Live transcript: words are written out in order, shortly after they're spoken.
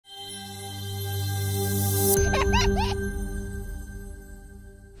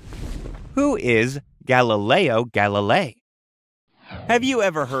Who is Galileo Galilei? Have you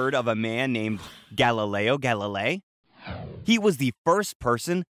ever heard of a man named Galileo Galilei? He was the first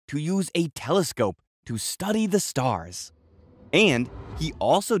person to use a telescope to study the stars. And he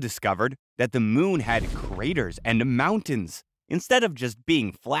also discovered that the moon had craters and mountains instead of just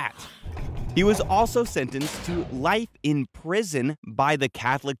being flat. He was also sentenced to life in prison by the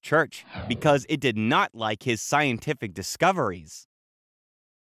Catholic Church because it did not like his scientific discoveries.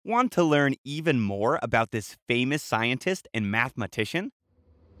 Want to learn even more about this famous scientist and mathematician?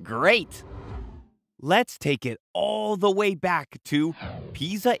 Great! Let's take it all the way back to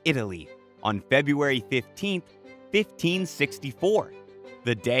Pisa, Italy, on February 15th, 1564,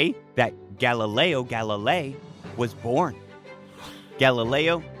 the day that Galileo Galilei was born.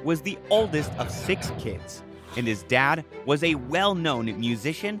 Galileo was the oldest of 6 kids, and his dad was a well-known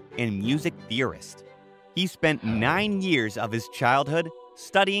musician and music theorist. He spent 9 years of his childhood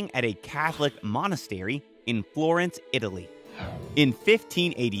studying at a Catholic monastery in Florence, Italy. In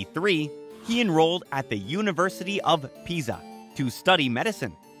 1583, he enrolled at the University of Pisa to study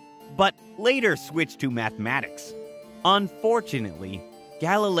medicine, but later switched to mathematics. Unfortunately,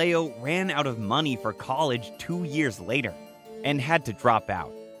 Galileo ran out of money for college 2 years later and had to drop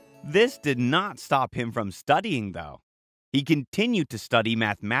out. This did not stop him from studying, though. He continued to study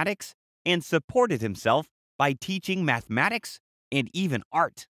mathematics and supported himself by teaching mathematics and even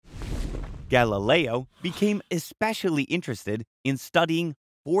art. Galileo became especially interested in studying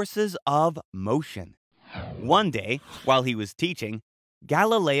forces of motion. One day, while he was teaching,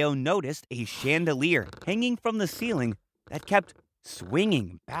 Galileo noticed a chandelier hanging from the ceiling that kept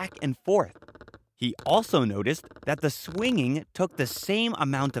swinging back and forth. He also noticed that the swinging took the same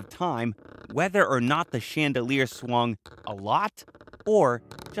amount of time whether or not the chandelier swung a lot or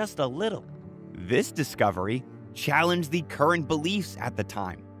just a little. This discovery challenged the current beliefs at the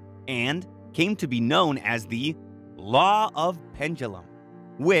time and came to be known as the law of pendulum,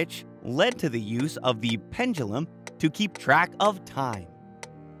 which led to the use of the pendulum to keep track of time.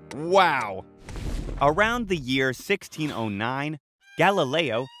 Wow! Around the year 1609,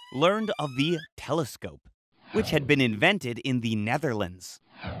 Galileo learned of the telescope, which had been invented in the Netherlands.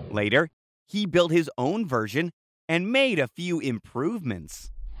 Later, he built his own version and made a few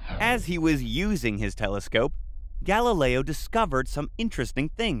improvements. As he was using his telescope, Galileo discovered some interesting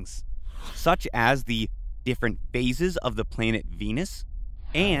things, such as the different phases of the planet Venus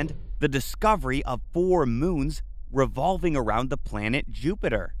and the discovery of 4 moons revolving around the planet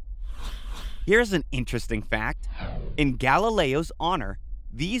Jupiter. Here's an interesting fact. In Galileo's honor,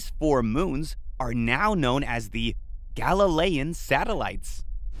 these 4 moons are now known as the Galilean Satellites.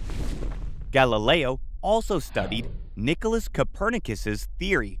 Galileo also studied Nicholas Copernicus's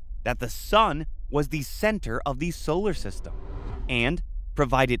theory that the sun was the center of the solar system and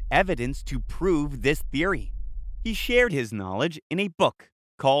provided evidence to prove this theory. He shared his knowledge in a book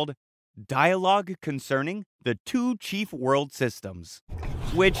called Dialogue Concerning the Two Chief World Systems,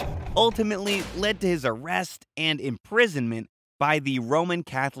 which ultimately led to his arrest and imprisonment by the Roman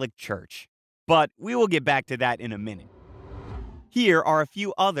Catholic Church. But we will get back to that in a minute. Here are a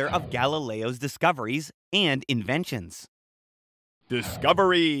few other of Galileo's discoveries and inventions.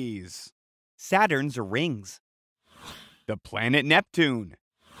 Discoveries: Saturn's rings, the planet Neptune,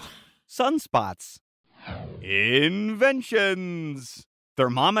 sunspots, inventions,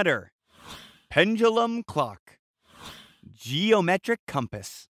 thermometer, pendulum clock, geometric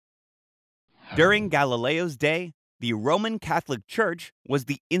compass. During Galileo's day, the Roman Catholic Church was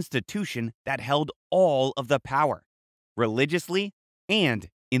the institution that held all of the power, religiously and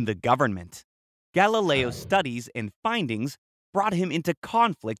in the government. Galileo's studies and findings brought him into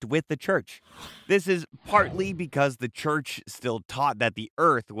conflict with the church. This is partly because the church still taught that the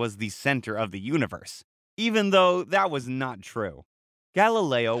earth was the center of the universe, even though that was not true.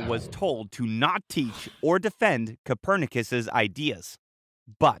 Galileo was told to not teach or defend Copernicus's ideas,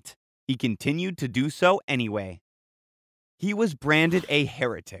 but he continued to do so anyway. He was branded a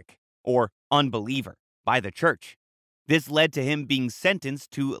heretic, or unbeliever, by the church. This led to him being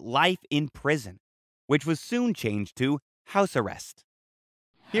sentenced to life in prison, which was soon changed to house arrest.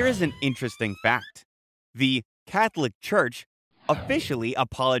 Here is an interesting fact. The Catholic Church officially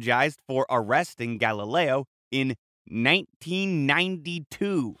apologized for arresting Galileo in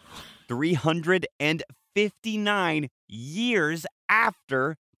 1992, 359 years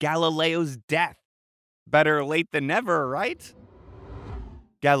after Galileo's death. Better late than never, right?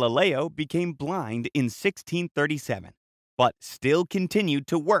 Galileo became blind in 1637, but still continued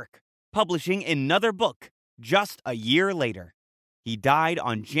to work, publishing another book just a year later. He died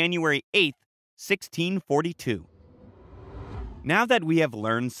on January 8, 1642. Now that we have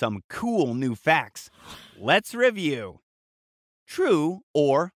learned some cool new facts, let's review. True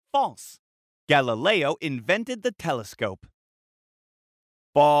or false? Galileo invented the telescope.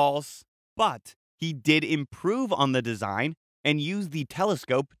 False, but he did improve on the design and used the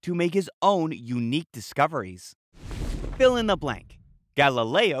telescope to make his own unique discoveries. Fill in the blank.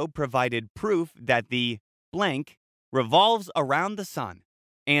 Galileo provided proof that the blank revolves around the sun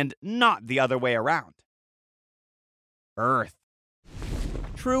and not the other way around. Earth.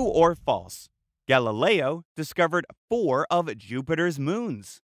 True or false? Galileo discovered 4 of Jupiter's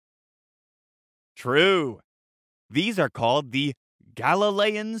moons. True. These are called the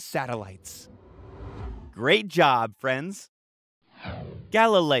Galilean Satellites. Great job, friends!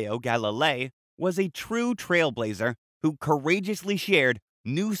 Galileo Galilei was a true trailblazer who courageously shared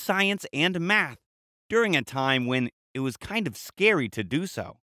new science and math during a time when it was kind of scary to do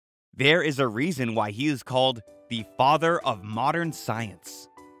so. There is a reason why he is called the father of modern science.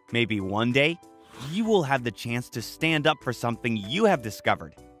 Maybe one day, you will have the chance to stand up for something you have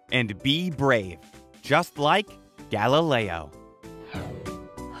discovered and be brave, just like Galileo.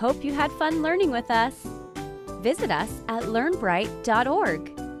 Hope you had fun learning with us. Visit us at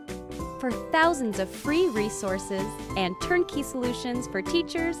learnbright.org for thousands of free resources and turnkey solutions for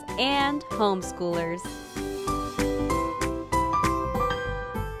teachers and homeschoolers.